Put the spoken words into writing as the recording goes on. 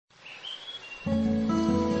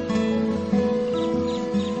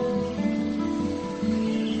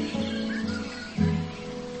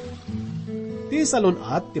Iti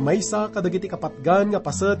salunat, ti maysa kadagiti kapatgan nga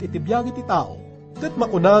paset iti biyag iti tao. Ket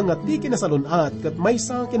makunang nga ti kinasalunat, ket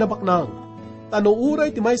maysa kinabaknang. Tanuuray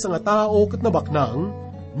ti maysa nga tao ket nabaknang,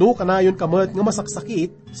 no kanayon kamet nga masaksakit,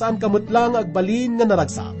 saan kamet lang agbalin nga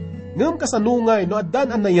naragsak. Ngem kasanungay no addan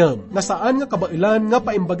anayem, nga saan nga kabailan nga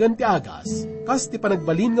paimbagan ti agas, kas ti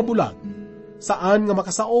panagbalin nga bulag. Saan nga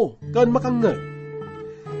makasao, kan makangngeg.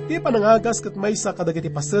 Ti panangagas ket maysa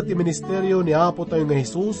kadagiti paset ti ministeryo ni Apo tayo nga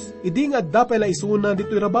Hesus, idi nga adda pala isuna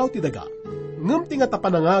dito'y rabaw ti daga. Ngem ti nga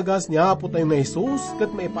tapanangagas ni Apo tayo nga Hesus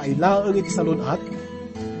ket maipailaeng iti salunat,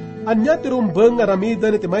 anya ti rumbeng nga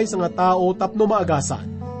ramidan iti maysa nga tao tapno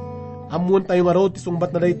maagasan. Amun tayo nga rod ti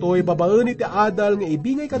sungbat na daytoy babaen iti adal nga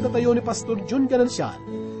ibingay kadatayo ni Pastor John Ganancial.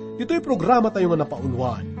 Dito'y programa tayo nga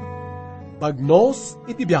napaunwan. Bagnos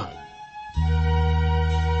iti biag.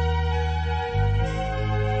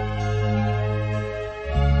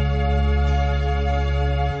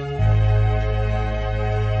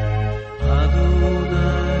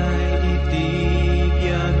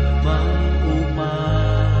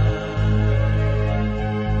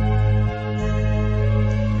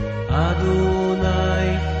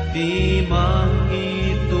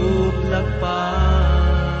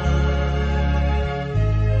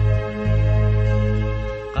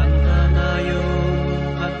 Kan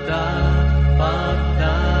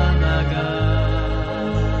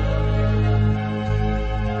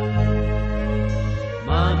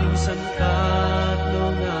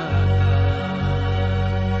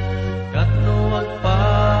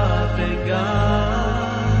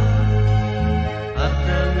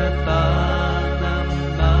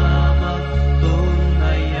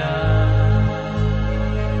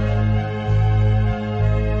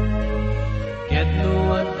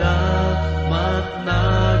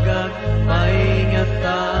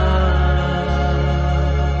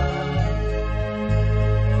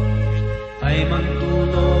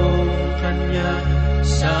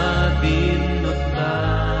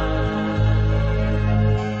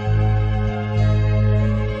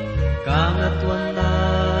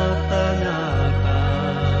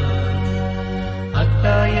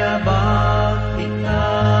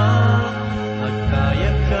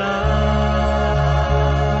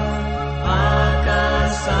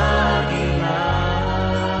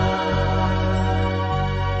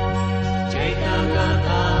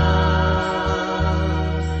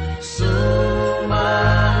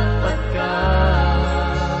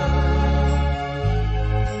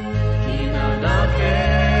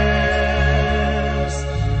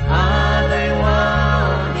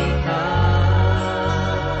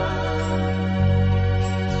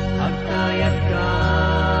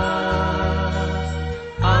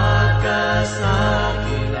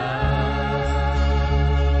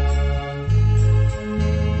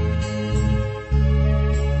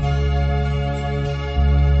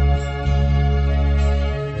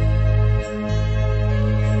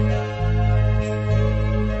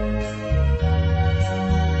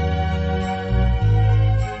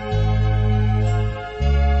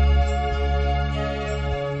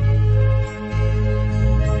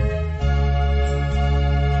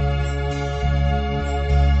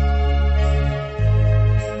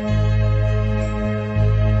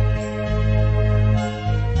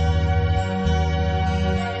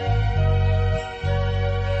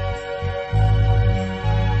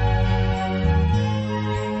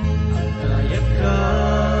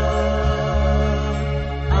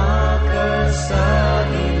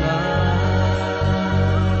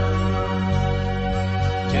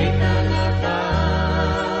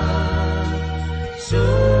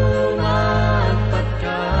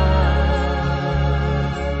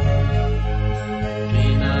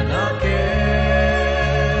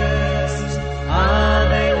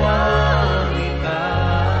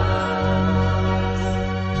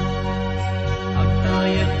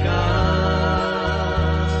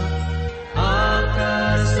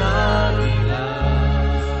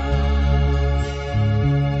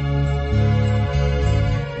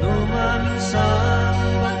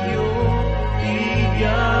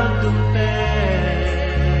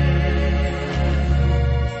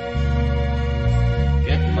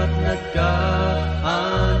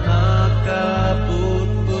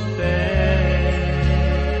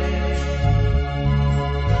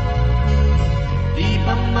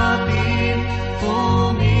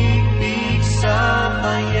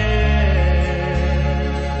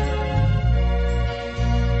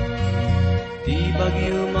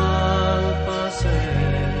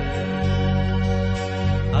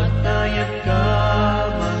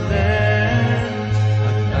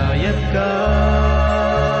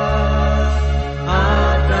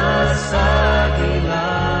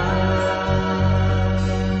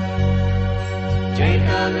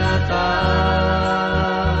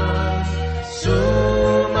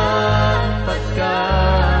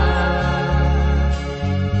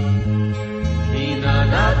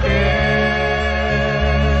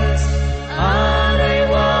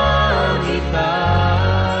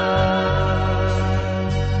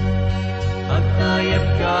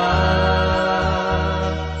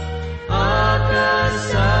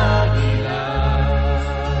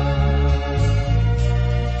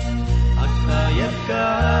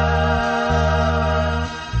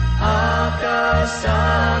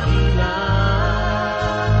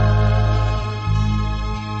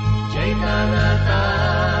Jay nangata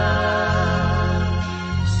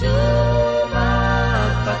sumapat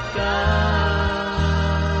ka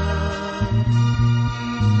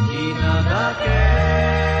kinadakes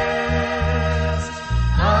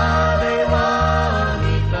aday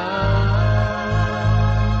wanita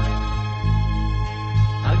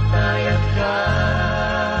agtayag ka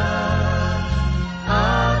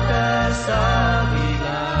akasabila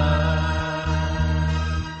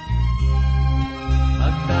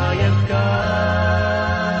agtayag ka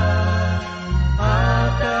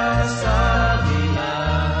akasabila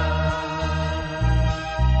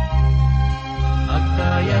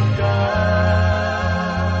agtayag ka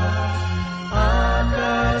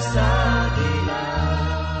akasabila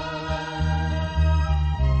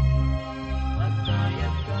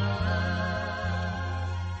agtayag ka.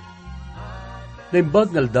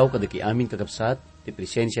 Naimbag ngal daw kadaki amin kakabsat, ti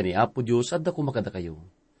presensya ni Apo Diyos adda ko makada kayo.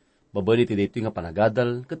 Babani ti dito nga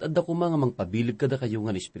panagadal, kat adda ko mga mangpabilig kada kayo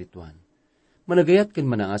nga espirituan. Managayat ken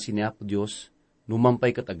manaasi ni Apo Diyos,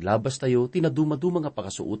 numampay kat aglabas tayo, tinaduma-duma nga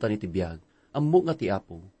pakasuutan iti biyag, ammo nga ti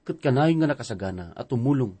Apo, kat kanayon nga nakasagana at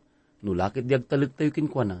tumulong, nulakit di agtalag tayo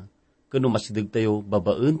kinkwana, kano masidag tayo,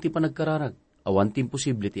 babaen ti panagkararag, awan ti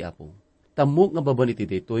imposible ti Apo. Tammo nga babani ti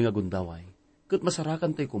dito nga gundaway, kat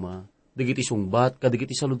masarakan tayo kuma, dagiti sungbat,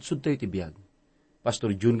 kadagiti saludsud tayo ti biyag.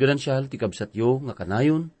 Pastor June Ganansyal, ti kabsat yo, nga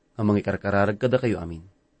kanayon, ang mga karkararag kada kayo amin.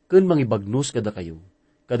 Kun mga bagnos kada kayo,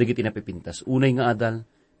 kadagiti napipintas, unay nga adal,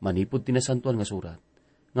 manipod tinasantuan nga surat.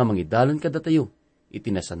 Nga mangidalan kada tayo,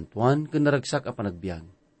 itinasantuan kun naragsak a panagbiag.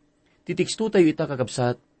 Titiksto tayo ita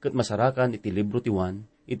kakabsat, kat masarakan iti libro ti Juan,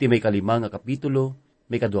 iti may 5 nga kapitulo,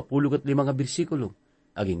 may 25 nga bersikulo,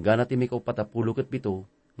 aging gana ti may 47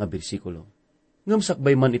 nga bersikulo. Ngam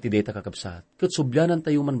sakbay man iti data kakabsat, kat subyanan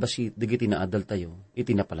tayo man basit, digiti naadal tayo,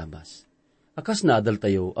 iti napalabas. Akas naadal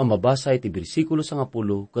tayo, ang mabasa iti bersikulo 10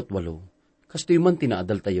 kat 8, kastoy man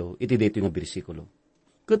tinaadal tayo, iti dito nga bersikulo.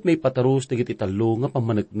 Kat may pataros, digiti talo, nga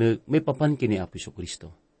pamanagnek, may papan kini Apo Kristo.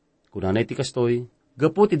 Kunanay ti kastoy,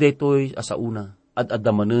 gapo ti detoy asauna, at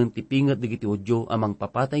adamanen ti pingat digiti odyo, amang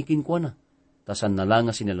papatay kinkwana. Tasan na lang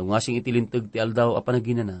nga sinalungasing itilintag ti aldaw a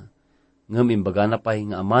panaginana, ngam imbaga na pay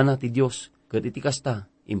nga amana ti Diyos, kat iti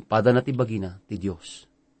kasta, impada na ti bagina ti Diyos.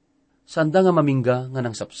 Sanda nga mamingga nga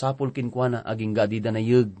nang sapsapol kinkwana aging gadida na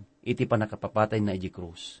yug, iti panakapapatay na iji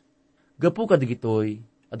krus. Gapu kadigitoy,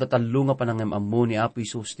 adatallo nga panangamammo ni Apo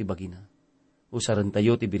Isus ti bagina. Usaran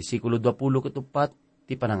tayo ti bersikulo 20 katupat,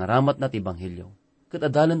 ti panangaramat na ti Banghelyo. Kat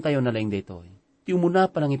adalan tayo na laing detoy, ti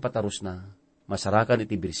umuna panang ipataros na, masarakan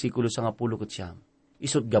iti bersikulo 10 kat 9.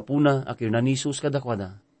 Isot gapuna akir na ni Isus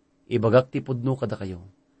kadakwada, ibagak ti pudno kada kayo.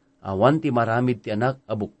 Awan ti maramid ti anak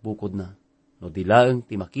abukbukod na. No dilaeng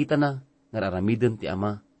ti makita na, nga aramiden ti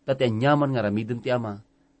ama, tati anyaman nga aramiden ti ama,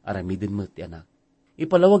 aramiden mo ti anak.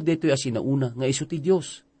 Ipalawag dito yung asinauna nga iso ti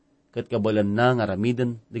Diyos, kat kabalan na nga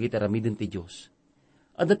aramiden, digit aramiden ti Diyos.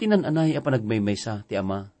 Adatinan anay a panagmaymaysa ti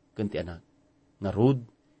ama, kan ti anak. Nga rod,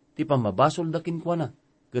 ti pamabasol dakin kwa na,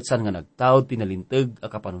 kat san nga nagtaod ti nalintag a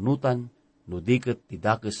kapanunutan, no diket ti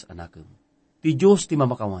dakes anakem. Ti Diyos ti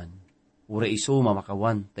mamakawan, ura iso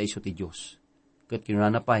mamakawan ta iso ti Diyos. Kat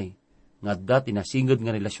kinunanapay, nga da tinasingad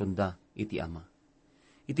nga relasyon da iti ama.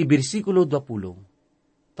 Iti bersikulo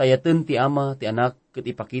 20, tayaten ti ama ti anak kat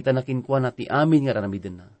ipakita na kinkwa na ti amin nga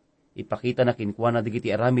aramiden na. Ipakita na kinkwa na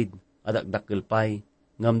digiti aramid, adakdakkel pay,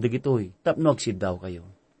 ngam digitoy, tapno agsiddaw kayo.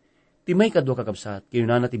 Ti may kadwa kakabsat,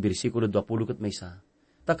 kinunana ti bersikulo 20 kat maysa,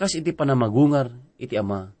 takas iti panamagungar iti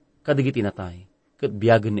ama, kadigiti natay, kat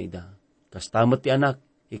biyagan na ida. Kastamat ti anak,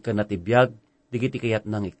 ikan na ti biyag, digiti kayat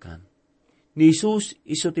nang ikan. Ni Isus,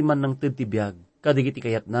 iso ti man nang ted ti biyag, kadigiti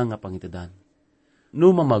kayat nang nga pangitadan.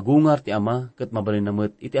 No mamagungar ti ama, kat mabalin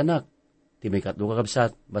namit iti anak. Ti may katlo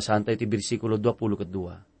kakabsat, basahan tayo ti bersikulo 20 kat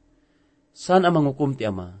 2. San amang hukom ti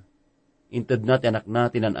ama? Inted na ti anak na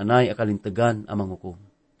tinananay akalintagan amang hukom.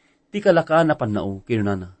 Ti kalakaan na panao,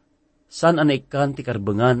 kinunana. San anaikan ti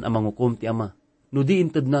karbengan amang hukom ti ama? No di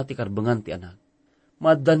inted na ti karbengan ti anak.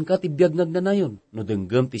 Maadan ka ti biyag nagnanayon, no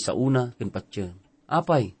denggem ti sauna ken patyen.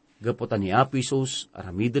 Apay, gaputan ni Apo Isus,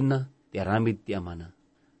 aramiden na, ti aramid ti amana.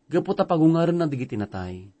 Gaputa pagungaran na digiti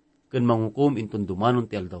natay, ken manghukom inton dumanon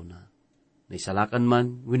ti aldaw na. Naisalakan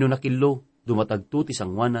man, wenno nakillo, dumatagto ti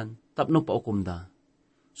sangwanan, tapno paukom da.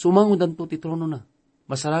 Sumangudan to ti trono na.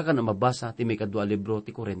 Masarakan ang mabasa ti may 2 libro ti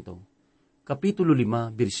Korento. Kapitulo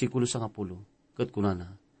 5, bersikulo 10, ket kunana.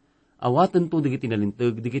 Awaten to digiti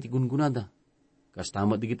nalinteg, digiti gungunada.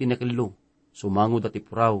 Kastamat digiti nakillo, sumangod ati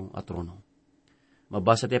puraw at trono.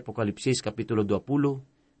 Mabasa ti Apokalipsis Kapitulo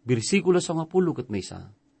 20, bersikulo 10 ket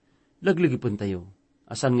maysa. Lagligipon tayo,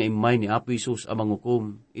 asan nga imay ni Apo Isus amang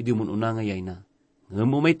hukom, idi mun una nga yay na.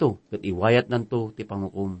 Ngam umay to, kat iwayat nanto ti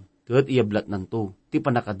pangukom, kat iyablat nanto, ti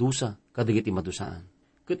panakadusa, kadigiti madusaan.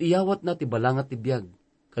 Kat iyawat na ti balangat ti biyag,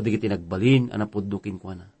 kadigiti nagbalin anapuddukin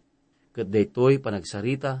kwa na. Kat daytoy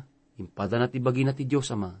panagsarita, impada na ti bagi na ti Diyos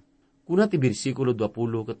Ama. Kuna ti bersikulo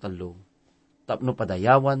 20 kat 3. Tapno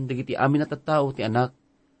padayawan, digiti amin at tao ti anak,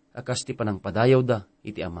 akas ti panang padayaw da,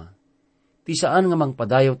 iti Ama. Ti saan nga mang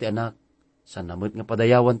padayaw ti anak, sa namit nga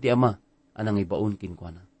padayawan ti Ama, anang ibaon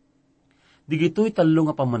kinkwana. Digito'y 3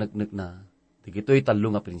 nga pamanagnak na, digito'y 3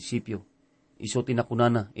 nga prinsipyo. Iso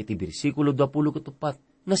tinakunana, iti bersikulo 20 kat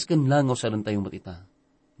 4, nasken lang nga usaran tayo matita.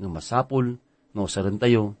 Nga masapol, nga usaran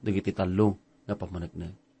tayo, digiti 3 nga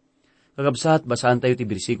pamanagnak. Kagabsat, basaan tayo ti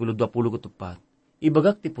bersikulo 20 kat 4.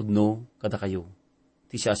 Ibagak ti pudno, kada kayo.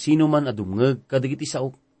 Ti siya sino man adumngeg, kadigiti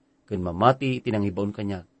saok, ken mamati tinangibaon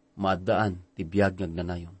kanya, maadaan ti biyag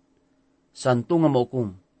ngagnanayon. Santo nga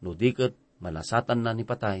maukom, no diket malasatan na ni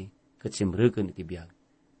patay, ket simreken iti biyag.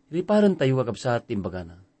 Riparan tayo kagabsat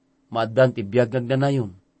timbagana. Maaddan ti biyag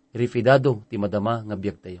ngagnanayon, rifidado ti madama nga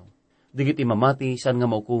biyag tayo. Digiti mamati san nga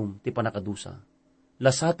maukom ti panakadusa.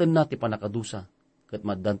 Lasaten na ti panakadusa, ket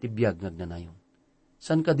maaddan ti biyag ngagnanayon.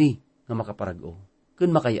 San kadi nga makaparag-o? Ken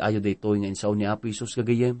makayayo daytoy nga insaon ni Apo Isus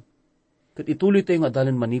gagayem. Ket ituloy tayo nga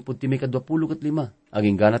dalan manipod ti may 25,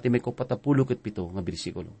 aging gana ti may 47 nga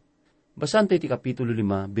bersikulo. Basan tayo ti kapitulo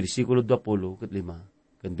 5, bersikulo 20 ket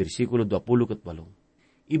 5, ken bersikulo 20 ket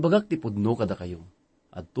 8. Ibagak ti pudno kada kayo,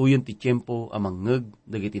 at tuyon ti tiyempo amang ngeg,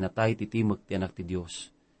 dagiti natay ti timek ti anak ti Dios,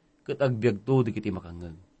 ket agbiag to dagiti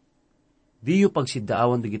makangeg. Diyo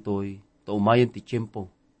pagsiddaawan digitoy, taumayan ti tiyempo,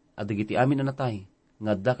 at dagiti amin na natay,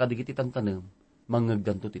 nga adda kadigiti tantanem,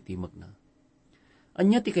 mangegdanto ti timek na.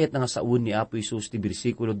 Anya ti kayat nga saun ni Apo Isus ti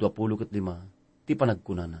bersikulo 20 ket 5, ti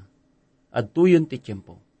panagkunana. At tuyon ti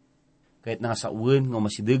tiyempo. Kayat nga saun nga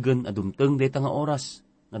masidegan adumteng dayta nga oras,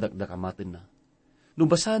 nga dagdakamaten na.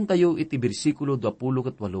 Nubasahan tayo iti bersikulo 20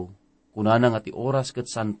 ket 8, kunana nga ti oras ket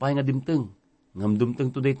sanpay nga dimteng, ngam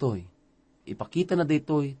dumteng to daytoy. Ipakita na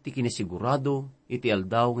daytoy ti kinisigurado iti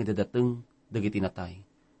aldaw nga dadateng dagiti natay,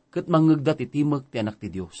 ket mangegda ti timek ti anak ti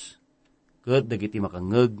Dios. Ket dagiti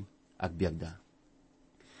makangeg agbiagda.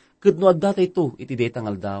 Ket no adda ito iti daytang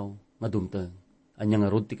aldaw nga dumteng, anya nga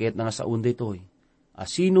rod ti kayat nga saun daytoy,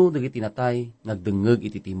 asino dagiti natay nagdengeg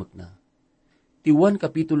iti timek na. Ti Juan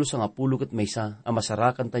kapitulo 10 ket 1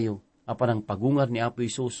 masarakan tayo apan ang pagungar ni Apo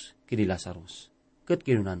Isus kini Lazarus. Ket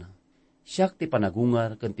kinunana, siyak ti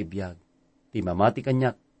panagungar ken ti biag, ti mamati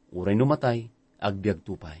kanyak, uray numatay, agbiag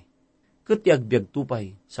tupay. Ket ti agbiag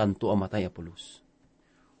tupay, santo amatay Apolos.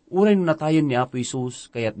 Uray nunatayon ni Apo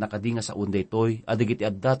Isus, kayat nakadinga sa unday toy, adigiti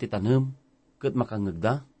adda ti tanem, ket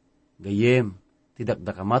makangegda, gayem, ti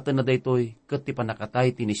dakdakamatan na daytoy, ket ti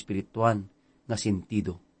panakatay ti espirituan nga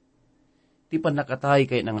sentido. Ti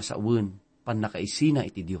panakatay kay nga saun, panakaisina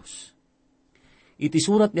iti Dios. Iti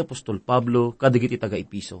surat ni Apostol Pablo, kadigiti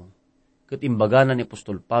taga-Episo, ket imbagana ni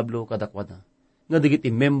Apostol Pablo kadakwada, nga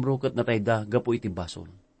digiti membro ket natayda gapo iti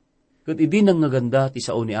basol. Ket idi nang ngaganda ti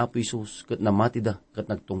sao ni Apo Isus, ket namati da, ket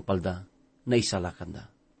nagtungpalda, na isalakan da.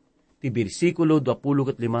 Ti bersikulo 20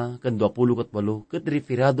 ket 5, ken 20 ket 8, ket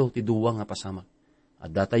refirado ti duwa nga pasamak. At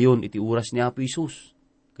datayon iti uras ni Apo Isus,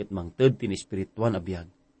 ket mangted ti espirituan abiyag.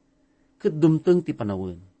 Ket dumteng ti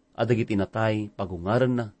panawon, adagiti natay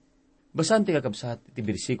pagungaran na. Basan ti kakabsat iti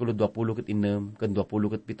bersikulo 20 ket 6, ken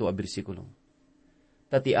 20 ket 7 a bersikulo.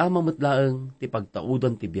 Tati ama metlaeng ti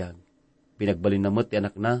pagtaudan ti biyag. Pinagbalin na met ti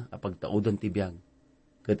anak na a pagtaudan ti biyag.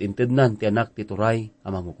 Ket intednan ti anak ti turay a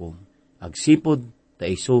manghukom. Agsipod ta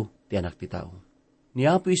iso ti anak ti tao. Ni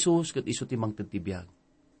Apo Isus ket iso ti mangted ti biyag.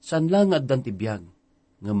 San lang addan ti biyag,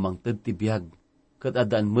 ngem mangted ti biyag. Ket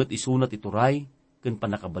addaan met isuna ti turay ken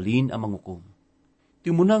panakabalin a manghukom. Ti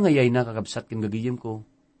muna nga yay na kakabsat ken gagiyem ko,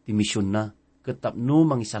 ti misyon na ket tapno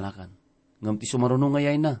mangisalakan. Ngem ti sumaruno nga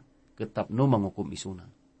yay na ket tapno manghukom isuna.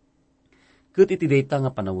 Ket iti dayta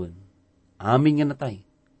nga panawon, amin nga natay,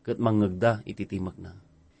 ket mangegda iti timek na.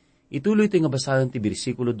 Ituloy ti nga basahan ti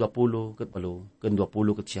bersikulo 20 ket 8, ken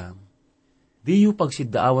 20 ket 9. Diyo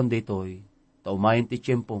pagsiddaawan daytoy, taumayen ti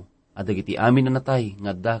tiyempo, adagiti amin na natay,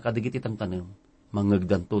 nga adda kadagiti tantanem,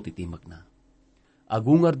 mangegdanto ti timek na.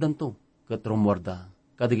 Agungar danto, ket rumwarda,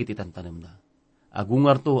 kadagiti tantanem da.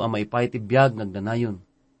 Agungar to ang maipay ti biyag ngagdanayon,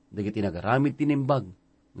 dagiti nagaramid ti nimbag,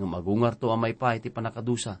 ngem agungar to ang maipay ti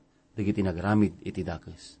panakadusa, dagiti nagaramid iti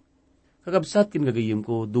dakes. Kakabsat kin gagayem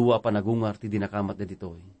ko, duwa panagungar ti dinakamat na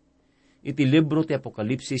ditoy. Iti libro ti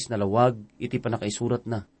Apokalipsis na lawag, iti panakaisurat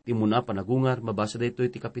na, ti muna panagungar, mabasa dito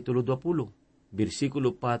iti kapitulo 20,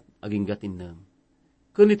 bersikulo 4, aging gatin na.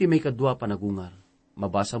 Kun iti may kadwa panagungar,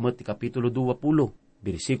 Mabasa mo ti Kapitulo 20,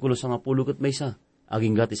 bersikulo 10 ket maysa,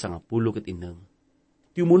 aging gati 10 ket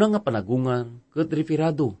 6. Ti umuna nga panagungar ket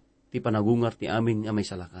refirado ti panagungar ti amin nga may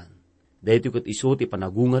salakan. Dahito ket isu ti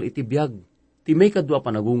panagungar iti biyag. Ti may kadua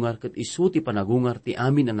panagungar ket isu ti panagungar ti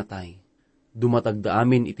amin anatay. Dumatagda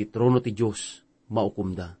amin iti trono ti Dios,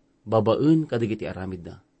 maukumda, babaen kadagiti aramid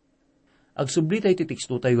da. Agsubli tayo ti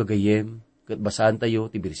teksto tayo gagayem, ket basaan tayo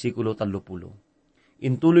ti bersikulo 30.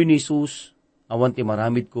 Intuloy ni Jesus, awan ti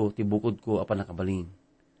maramid ko, ti bukod ko apan nakabalin.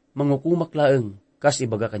 Mangukumak laeng, kas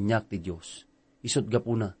ibaga kanyak ti Dios. Isut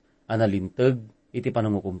gapuna, analinteg iti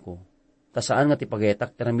panangukum ko. Tasaan nga ti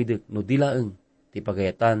pagayatak taramidek, no dilaeng, ti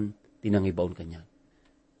pagayatan, tinangibaon kanyak.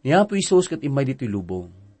 Niya po Isus ket imay dito'y lubong,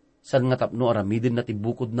 san nga tapno aramiden na ti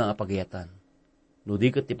bukod na apagayatan. No di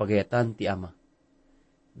ket ti pagayatan ti Ama.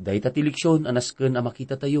 Dayta ti leksyon anasken a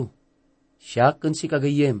makita tayo. Siya ken si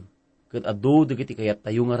kagayem, ket adu dagiti kayat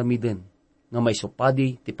tayo nga aramiden, nga may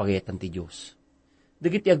supadi ti pagayatan ti Dios.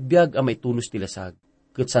 Dagiti agbyag a may tunos ti lasag,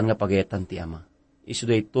 ket san nga pagayatan ti Ama. Isu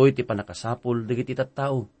daytoy ti panakasapol dagiti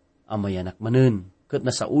tattao, a mayanak manen, ket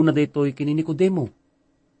nasauna daytoy kini Nicodemo.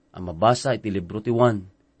 Ang mabasa iti libro ti Juan,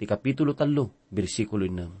 ti Kapitulo 3, bersikulo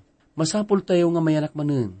 6. Masapol tayo nga mayanak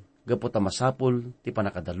manen, gapot a masapol ti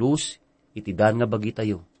panakadalus, iti dan nga bagi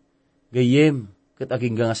tayo. Gayem, ket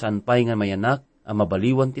aging nga sanpay nga mayanak, a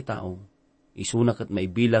mabaliwan ti tao, isuna ket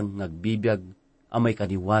maibilang ngagbibiyag, a may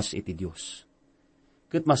kaniwas iti Dios.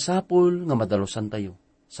 Ket masapol nga madalusan tayo,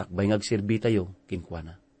 sakbay ngagserbi tayo,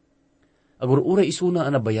 kinkwana. Agururay isuna a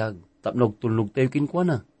nabayag, tapnog tulnog tayo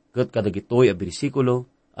kinkwana, ket kadagitoy a bersikulo,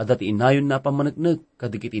 adati inayon na pamanagnag,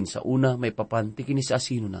 kadikitin sa una may papan ti kini sa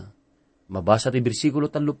asino na. Mabasa ti bersikulo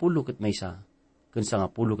 30 ket maysa, ken 10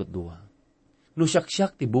 ket 2. No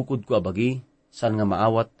syak ti bukod ko abagi, san nga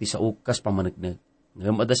maawat ti sauk kas pamanagnag,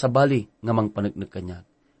 ngem ada sa bali nga mang panagnag kanyak,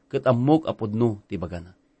 ket ammok apodno ti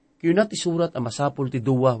bagana. Kiyunat ti surat a masapul ti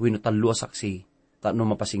 2 wenno 3 a saksi, tapno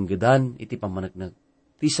mapasinggedan iti pamanagnag.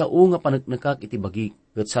 Ti sao nga panagnagkak iti bagi,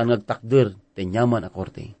 ket san ngagtakder ti nyaman a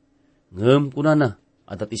korte. Ngem kunana,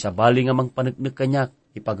 adat isabali nga mang panagnag kanyak,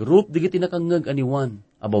 ipagrup digiti nakangag aniwan,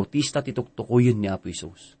 a bautista ti tuktukuyen ni Apo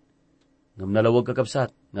Isus. Ngam nalawag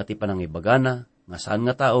kakabsat, nga ti panangibagana, nga saan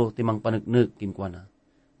nga tao ti mang panagnag kinkwana.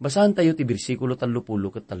 Basahan tayo ti bersikulo 30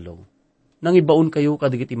 ket 3. Nangibaon kayo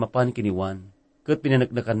kadigiti mapan kiniwan, ket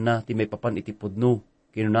pinanagnakan na ti may papan iti pudno,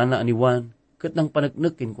 kinunana aniwan, ket nang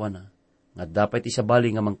panagnag kinkwana. Nga dapat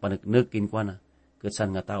isabali nga mang panagnag kinkwana, ket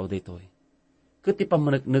saan nga tao daytoy. Ket ti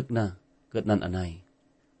pamanagnag na, ket nananay.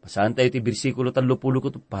 Basahan tayo ti bersikulo 30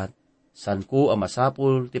 ket 4, san ko a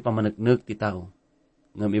masapol ti pamanagnag ti tao.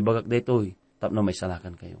 Ngam ibagak daytoy, tapno may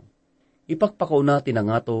salakan kayo. Ipakpakaw na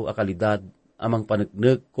tinangato a kalidad amang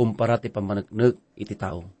panagnag kumpara ti pamanagnag iti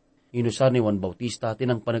tao. Inusan ni Juan Bautista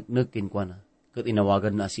tinang panagnag kinkwana, ket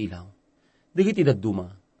inawagan na asilaw. Digiti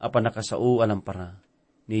dadduma, apan nakasao alampara,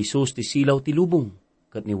 ni Isus ti silaw ti lubong,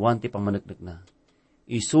 ket ni Juan ti pamanagnag na.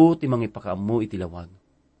 Isu ti mangipakaammo iti lawag.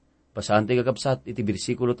 Basahan ti kakabsat iti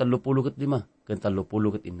bersikulo 30 ket 5, ken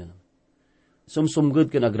 30 ket 6. Sumsumged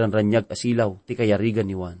ken agranranyag asilaw ti kayarigan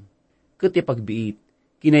ni Juan. Ket ti pagbiit,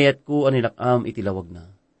 kinayat ko anilakam iti lawag na.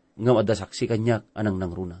 Ngam adda saksi kanyak anang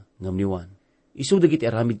nangruna, ngam ni Juan. Isu dagiti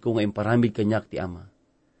aramid ko nga imparamid kanyak ti Ama.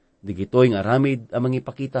 Digitoy nga aramid amang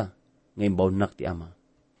ipakita, nga imbawnak ti Ama.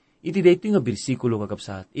 Iti daytoy nga bersikulo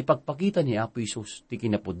kakabsat, ipagpakita ni Apo Isus ti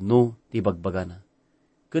kinapudno ti bagbagana.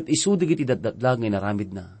 Ket isu digiti datdatlag nga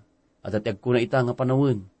inaramid na. At atiag ko na ita nga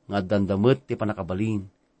panawin, nga dandamet ti panakabalin,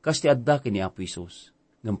 kas ti adda kini Apo Isus.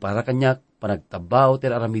 Ngam para kanyak, panagtabaw ti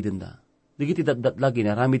aramiden da. Digiti datdatlag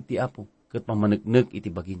inaramid ti Apo, ket pamanagnag iti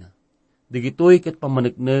bagina. Digitoy ket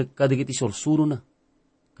pamanagnag kadigiti sursuro na.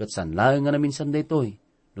 Ket sanlaeng nga naminsan daytoy,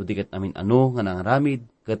 no diket amin ano nga nangaramid,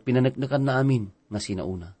 ket pinanagnakan na amin nga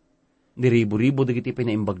sinauna. Niribo-ribo digiti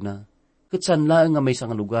pinaimbag na, ket sanlaeng nga may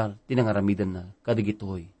nga lugar, tinangaramidan na,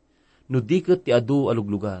 kadigitoy. No diket ti adu alug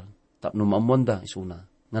lugar, tapno maamonda isuna,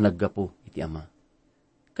 nga naggapo iti Ama.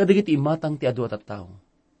 Kadigiti imatang ti adu at tao,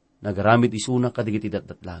 nagaramid isuna kadigiti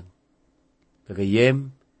datdatlag. Kagayem,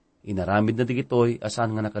 inaramid na digitoy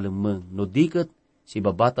asan nga nakalemeng, no diket si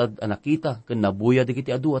babatad anakita ken nabuya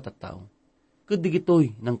digiti adu at tao. Ket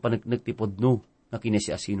digitoy nang panagnag ti podno nga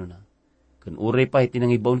kinasi asino na. Ken uray pa iti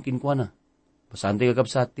nangibaon kinkwana. Basahan ti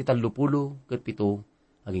kakabsat ti 30 ket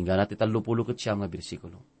 7, aging gana ti 30 ket 9 nga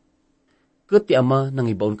bersikulo. Ket ti Ama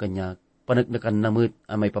nangibaon kanyak, panagnakan namet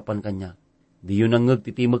a may papan kanyak. Di yun nangeg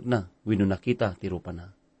ti timek na, wenno nakita ti rupa na.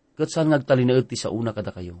 Ket saan ngagtalinaed ti sauna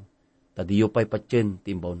kada kayo, tadiyo pa'y patyen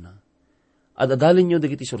ti imbaon na. At adalin nyo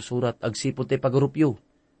dagiti sursurat, agsipod ti pagarupyo,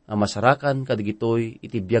 ang masarakan kadigitoy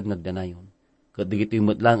iti biyag nagdanayon. ket digiti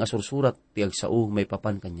metlang asursurat ti agsao may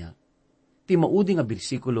papan kanya. Ti maudi nga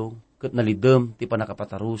bersikulo ket nalidem ti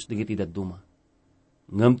panakapatarus digiti dadduma.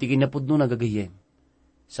 Ngem ti kinapudno nagagayem.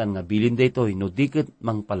 San nga bilin daytoy no diket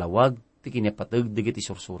mangpalawag ti kinapateg digiti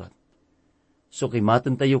sursurat. So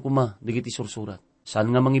kimaten tayo kuma digiti sursurat. San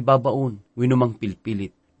nga mangibabaon wenno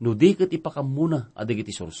mangpilpilit no diket ipakamuna a digiti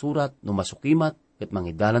sursurat no masukimat ket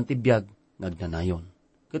mangidalan ti biag ngagnanayon.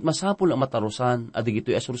 Ket masapul ang matarusan a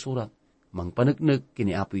digitoy a sursurat mangpaneknek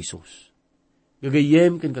kini Apo Hesus.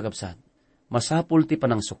 Gagayem ken kakabsat, masapul ti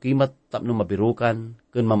panang sukimat tapno mabirukan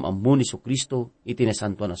ken mamammo ni Kristo iti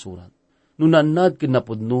nasantuan a surat. No naannad ken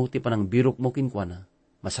napudno ti panang birok mo kinkwana,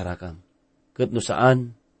 masarakam. Ket no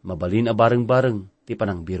saan, mabalin a bareng-bareng ti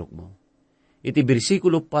panang birok mo. Iti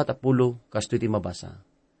bersikulo 40 kasto iti mabasa.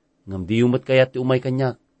 Ngam di umat kayat ti umay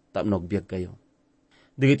kanyak, tapno agbiag kayo.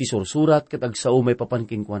 Digiti sursurat ket agsao may papan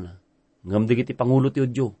kinkwana. Ngam digiti pangulo ti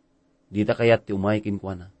Udyo, dita kayat ti umay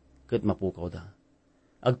kinkwana, ket mapukaw da.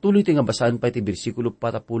 Agtuloy ti nga basaan pa iti bersikulo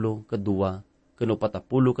 40 ket 2 ken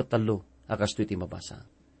 40 ket 3 akasto iti mabasa.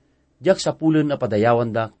 Diak sa pulen a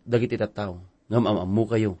padayawan da dagiti tattao, ngam amammo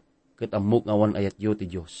kayo, ket ammok ngawan ayat yo ti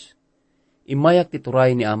Dios. Imayak ti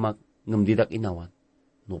turay ni amak, ngam didak inawat.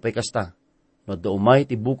 Nupay kasta, no adda umay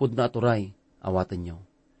ti bukod na aturay, awatan nyo.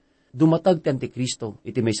 Dumatag ti Antikristo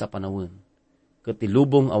iti may sa panawin, ket ti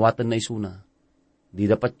lubong awatan na isuna, di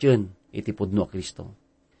dapat yun iti pudno a Kristo.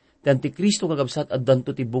 Ti Antikristo kagabsat addan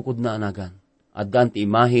to ti bukod na anagan, addan ti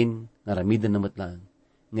imahin nga ramidan na matlaan,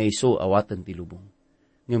 nga iso awatan ti lubong.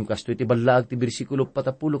 Ngam kasto iti balaag ti bersikulo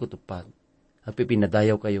 40 katupad, at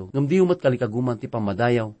pipinadayaw kayo, ngam di umat kalikaguman ti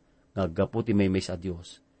pamadayaw, nga aggapo ti may sa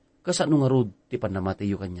Dios. Kasano nga rod ti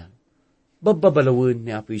panamatayo kanyan. Bababalawin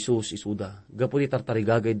ni Apo Hesus isuda, gapo ti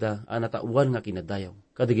tartarigagay da, anatauan nga kinadayaw,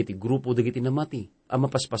 kadigiti grupo digiti namati, ang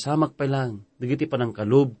mapaspasamak pa lang, digiti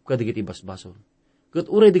panangkalob, kadigiti basbason. Kat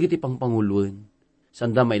uray digiti pangpanguluin,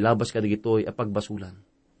 sanda may labas kadigitoy a pagbasulan.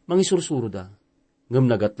 Mangisursuro da, ngam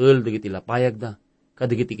nagatel digiti lapayag da,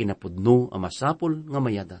 kadigiti kinapudno a masapol nga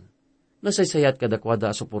mayadan. Nasaysayat kadakwada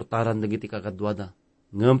a suportaran digiti kakadwada,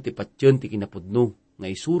 ngam ti patyen ti kinapudno nga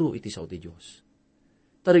isuro iti sao ti Dios.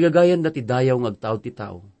 Tarigagayan dati dayaw ng agtaod ti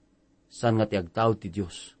tao, san nga ti agtaod ti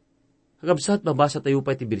Dios. Kakabsat mabasa tayo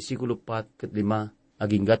pa iti bersikulo 4 ket 5,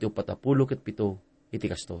 aging gati 40 ket 7, iti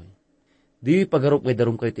kastoy. Di pagarok may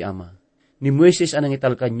darum kayo ti ama, ni Moises anang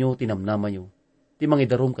italkan nyo, tinamnama nyo, ti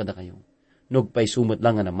mangidarum kada kayo. Nugpay sumot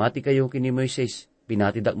lang nga namati kayo kini Moises,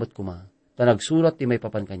 pinatidakmat kuma, tanagsurat ti may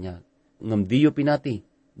papan kanya, ngam diyo pinati,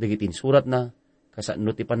 dagitin surat na,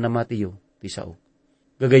 kasano ti panamati yo, ti sao.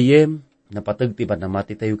 Gagayem, napatag ti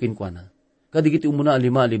panamati tayo kinkwana, kadigiti umuna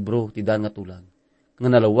 5 libro ti daan nga tulag, nga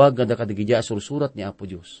nalawag nga da kadigidya sursurat ni Apo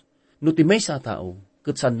Diyos. No ti may sa tao,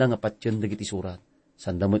 ket sanda nga patyen dagiti surat,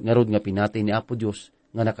 sandamot nga rod nga pinati ni Apo Diyos,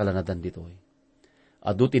 nga nakalanadan ditoy.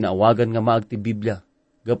 Adu tinaawagan nga maag ti Biblia,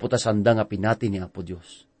 gaputa sanda nga pinati ni Apo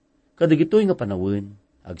Diyos. Kadigitoy nga panawin,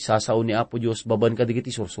 agsasao ni Apo Diyos baban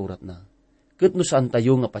kadigiti sursurat na. Ket no saan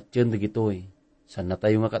tayo nga patyen dagitoy, saan na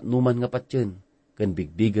tayo nga katnuman nga patyen, ken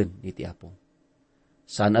bigbigan iti Apo.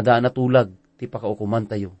 Saan adaan na tulag, ti pakaukuman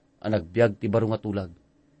tayo, anagbiag ti baro nga tulag.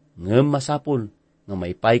 Ngem masapol, nga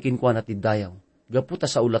maipaikin kwa na ti dayaw, gaputa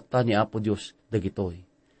sa ulata ni Apo Diyos, dagitoy.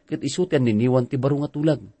 Ket isutian niniwan ti baro nga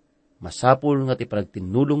tulag. Masapol nga ti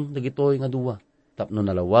panagtinulong dagitoy nga duwa, tapno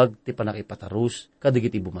nalawag ti panakipatarus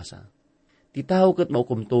kadigiti bumasa. Ti tao ket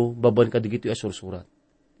maukumto, baban kadigiti asursurat.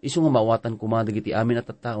 Isu nga mawatan kuma dagiti amin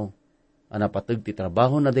at tattao, anapateg ti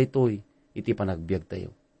trabaho na daytoy, iti panagbiag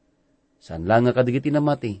tayo. Saan lang nga kadigiti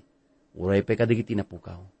namati, uray pa'y kadigiti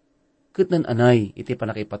napukaw. Ket nan anay, iti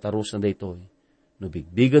panakipataros na daytoy, no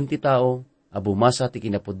bigbigan ti tao, abumasa ti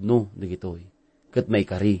kinapudno dagitoy. Ket may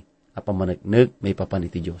kari, a pamanagnek may papan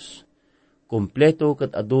iti Diyos. Kompleto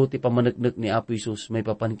ket adu ti pamanagnek ni Apo Hesus may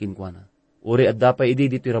papan kinkwana. Uray adda pa idi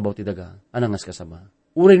dito'y rabaw ti daga, anangas kasaba.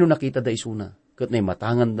 Uray no nakita da isuna, ket nay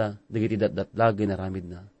matangan da, dagiti datdatlagay na ramid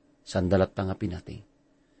na, sandalat nga pinati.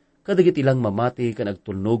 Kadigiti lang mamati kan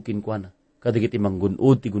agtulnog kinkwana, kadigiti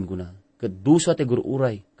manggunod ti gunguna, ket dusa ti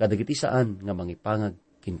gururay, kadigiti saan nga mangipangag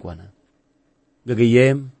kinkwana.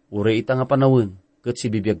 Gagayem, uray ita nga panawin, ket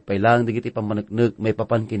si bibiyag pay lang digiti pamanagnek may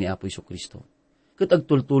papan kini Apo Jesucristo. Ket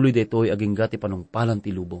agtultuloy daytoy aging gati panungpalan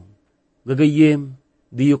ti lubong. Gagayem,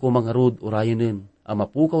 diyo ko mangarod urayanen, a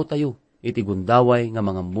mapukaw tayo, iti gundaway nga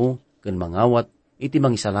mangammo, ken mangawat, iti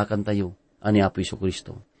mangisalakan tayo, ani Apo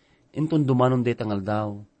Jesucristo. Inton dumanon day tangal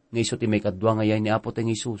daw, nga iso ti may kadwa ngayon ni Apo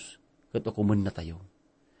tayong Isus, ket akumun na tayo.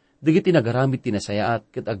 Digiti nagaramit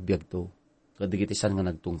tinasayaat, ket agbiag to. Kadigiti san nga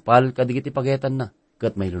nagtungpal, kadigiti pagetan na,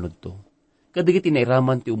 ket may lunod to. Kadigiti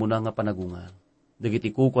nairaman ti umuna nga panagungal.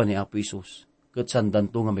 Digiti kukwa ni Apo Isus, ket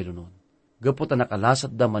sandanto nga melunon. Gapo ta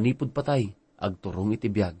nakalasat da manipod patay, agturong iti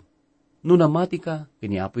biyag. No namati ka,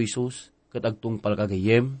 kini Apo Isus, ket agtungpal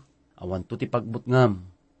kagayem, awan to ti pagbutngam,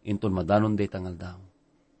 inton madanon day tangal daw.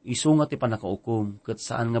 Isu nga ti panakaukom, ket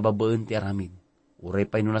saan nga babaen ti aramid. Uray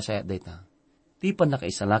pay no nasayat day ta. Ti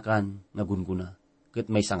panakaisalakan, nga gunguna, ket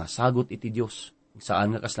may sangasagot iti Dios,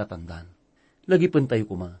 saan nga kaslatandan. Lagi pen tayo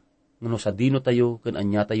kuma, ngano sa dino tayo, ken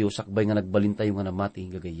anya tayo sakbay nga nagbalin tayo nga namati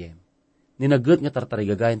gagayem. Ninaget nga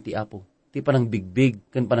tartarigagayan ti Apo, ti panang bigbig,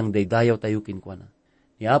 ken panang daydayaw tayo kinkwana.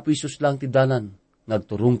 Ni Apo Isus lang ti dalan,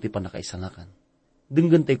 nagturong ti panakaisalakan.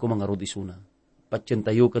 Denggan tayo kumanga rod isuna, patyan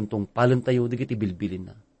tayo kantong palan tayo, digiti bilbilin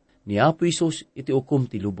na. Ni Apo Isus iti ukom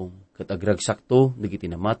ti lubong, ket agragsakto, digiti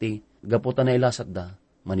namati, gaputan na ilasat da,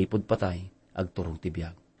 manipod patay, agturong ti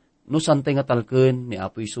biyag. No santay nga talken ni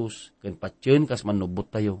Apo Isus, ken patyen kas manubot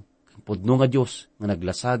tayo, ken pudno nga Dios nga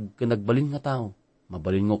naglasag ken nagbalin nga tao,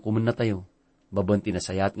 mabalin nga kumen na tayo, babanti na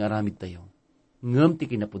sayat nga aramid tayo. Ngem ti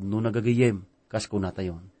kinapudno nagagayem, kas kuna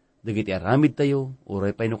tayon. Dagiti aramid tayo,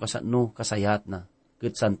 uray pay no kasano, kasayat na,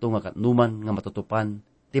 ket santo nga katnuman nga matutupan,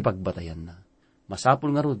 ti pagbatayan na.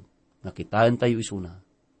 Masapul nga rod, nga kitaan tayo isuna,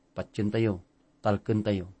 patyen tayo, talken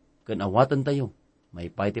tayo, ken awatan tayo, may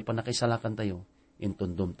pay ti panakisalakan tayo,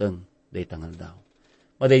 inton dumteng, day tangal daw.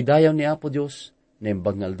 Madaydayaw ni Apo Dios,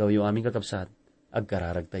 nembag ngal daw yung aming kakabsat,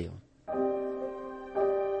 agkararag tayo.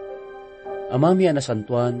 Amami ana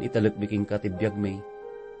santuan, italekbiking ka tibiyag may,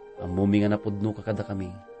 amumi nga napudno ka kada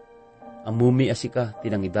kami, amumi asika,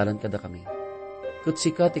 tinangidalan kada kami, ket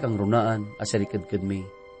sika ti kang runaan, asarikadkad may,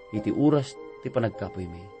 iti uras, ti panagkapoy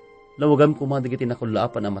may. Lawagam kumadig iti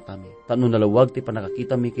nakulaapan amatami, tano nalawag ti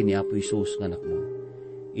panakakita mi kini Apo Isus nga anak mo.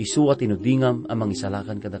 Isu at tinudingam amang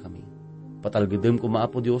isalakan kada kami. Patalgadem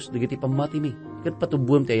kumaapo Dios, digiti pamati mi, ket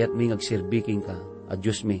patubuam ti ayat mi ngagsirbiking ka, a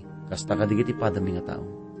Dios mi, kasta ka digiti padami nga tao.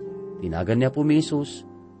 Tinagan niya po mi Isus,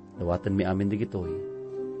 dawatan mi amin digitoy.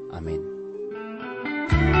 Amen.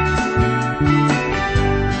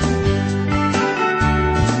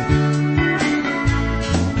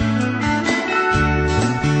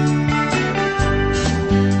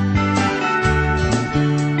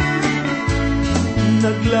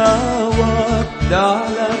 Naglawat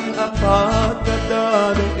dalang apat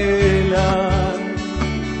kadang elan,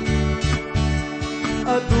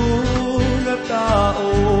 aduna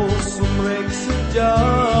tao sumrek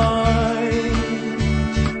sadyay,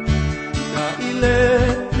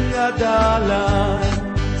 nailet nga dalan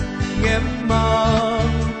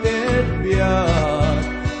ngemang tedbiat,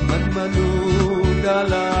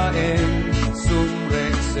 manmanudalaen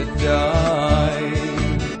sumrek sadyay.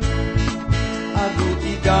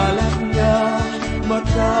 Aduti dalan niya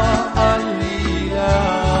makaalilaw,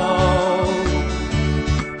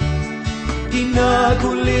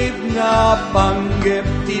 tinagulib nga panggep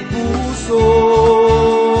ti puso,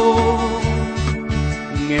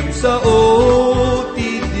 ngem sao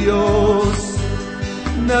ti Dios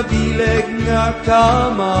nabileg nga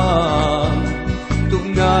kamang,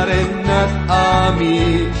 tungaren at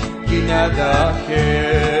amin kinadakes.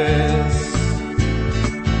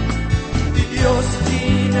 Dios